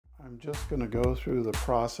I'm just going to go through the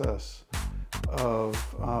process of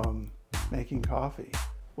making coffee.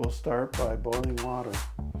 We'll start by boiling water.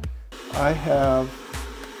 I have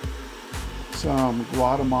some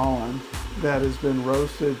Guatemalan that has been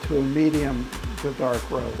roasted to a medium to dark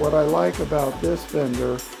roast. What I like about this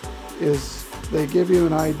vendor is they give you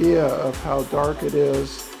an idea of how dark it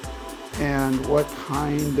is and what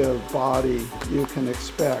kind of body you can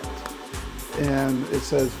expect. And it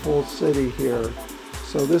says full city here.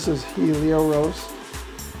 So this is Helio Roast,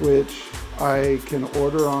 which I can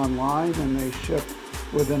order online and they ship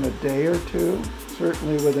within a day or two.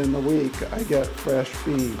 Certainly within the week, I get fresh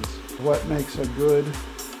beans. What makes a good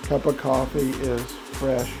cup of coffee is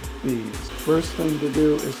fresh beans. First thing to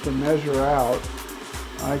do is to measure out.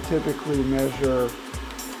 I typically measure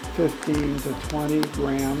 15 to 20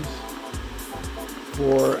 grams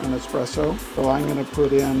for an espresso. So I'm going to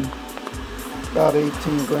put in about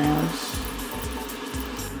 18 grams.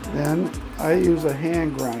 Then I use a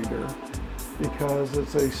hand grinder because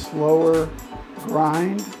it's a slower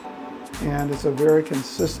grind and it's a very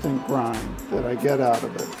consistent grind that I get out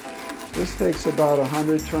of it. This takes about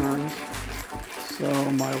 100 turns.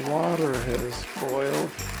 So my water has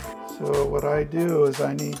boiled. So what I do is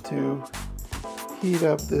I need to heat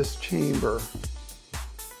up this chamber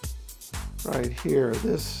right here.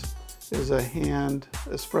 This is a hand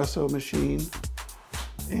espresso machine.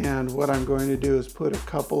 And what I'm going to do is put a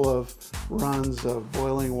couple of runs of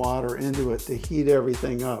boiling water into it to heat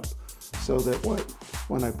everything up so that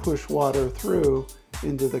when I push water through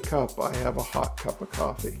into the cup, I have a hot cup of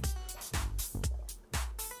coffee.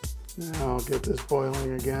 Now I'll get this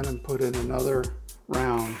boiling again and put in another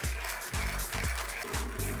round.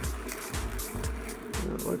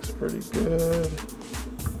 It looks pretty good.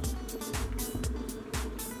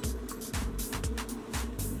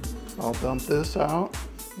 I'll dump this out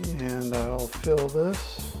and I'll fill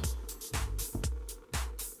this.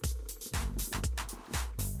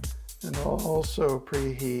 And I'll also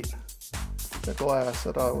preheat the glass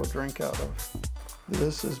that I will drink out of.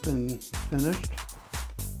 This has been finished.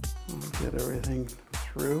 I'll get everything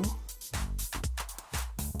through.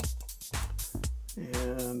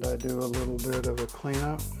 And I do a little bit of a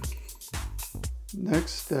cleanup.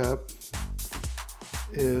 Next step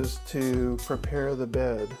is to prepare the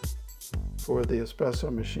bed for the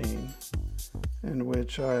espresso machine, in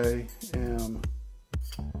which I am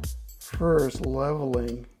first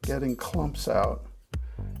leveling, getting clumps out,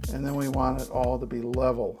 and then we want it all to be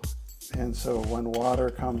level. And so when water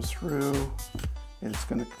comes through, it's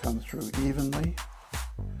going to come through evenly.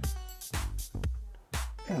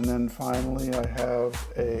 And then finally I have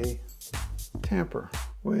a tamper,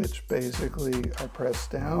 which basically I press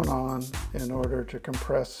down on in order to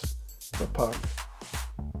compress the puck.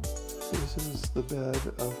 This is the bed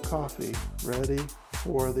of coffee ready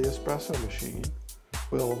for the espresso machine.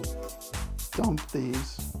 We'll dump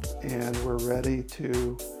these and we're ready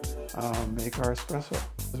to make our espresso.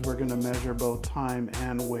 We're going to measure both time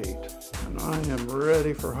and weight. And I am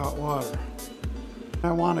ready for hot water.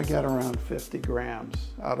 I want to get around 50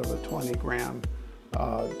 grams out of a 20 gram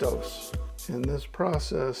dose. And this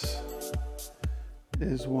process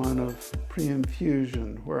is one of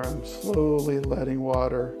pre-infusion, where I'm slowly letting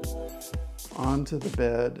water onto the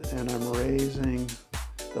bed and I'm raising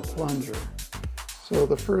the plunger. So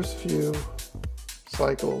the first few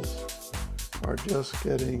cycles are just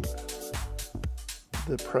getting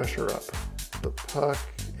the pressure up. The puck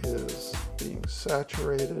is being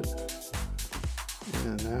saturated,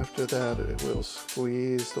 and after that it will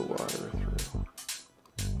squeeze the water through.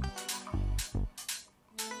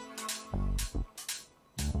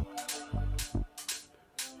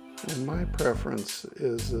 And my preference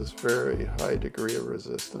is this very high degree of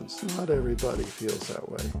resistance. Not everybody feels that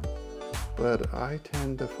way, but I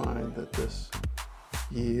tend to find that this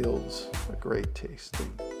yields a great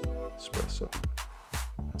tasting espresso.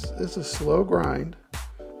 It's a slow grind.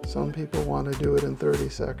 Some people want to do it in 30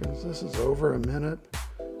 seconds. This is over a minute,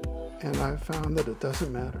 and I've found that it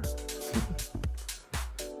doesn't matter.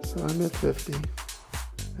 So I'm at 50,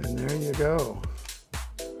 and there you go.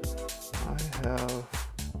 I have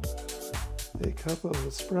a cup of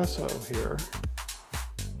espresso here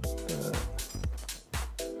that,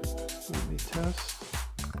 let me test,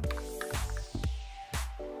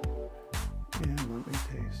 and let me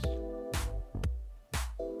taste.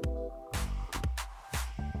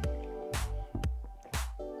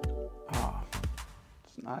 Ah,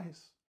 it's nice.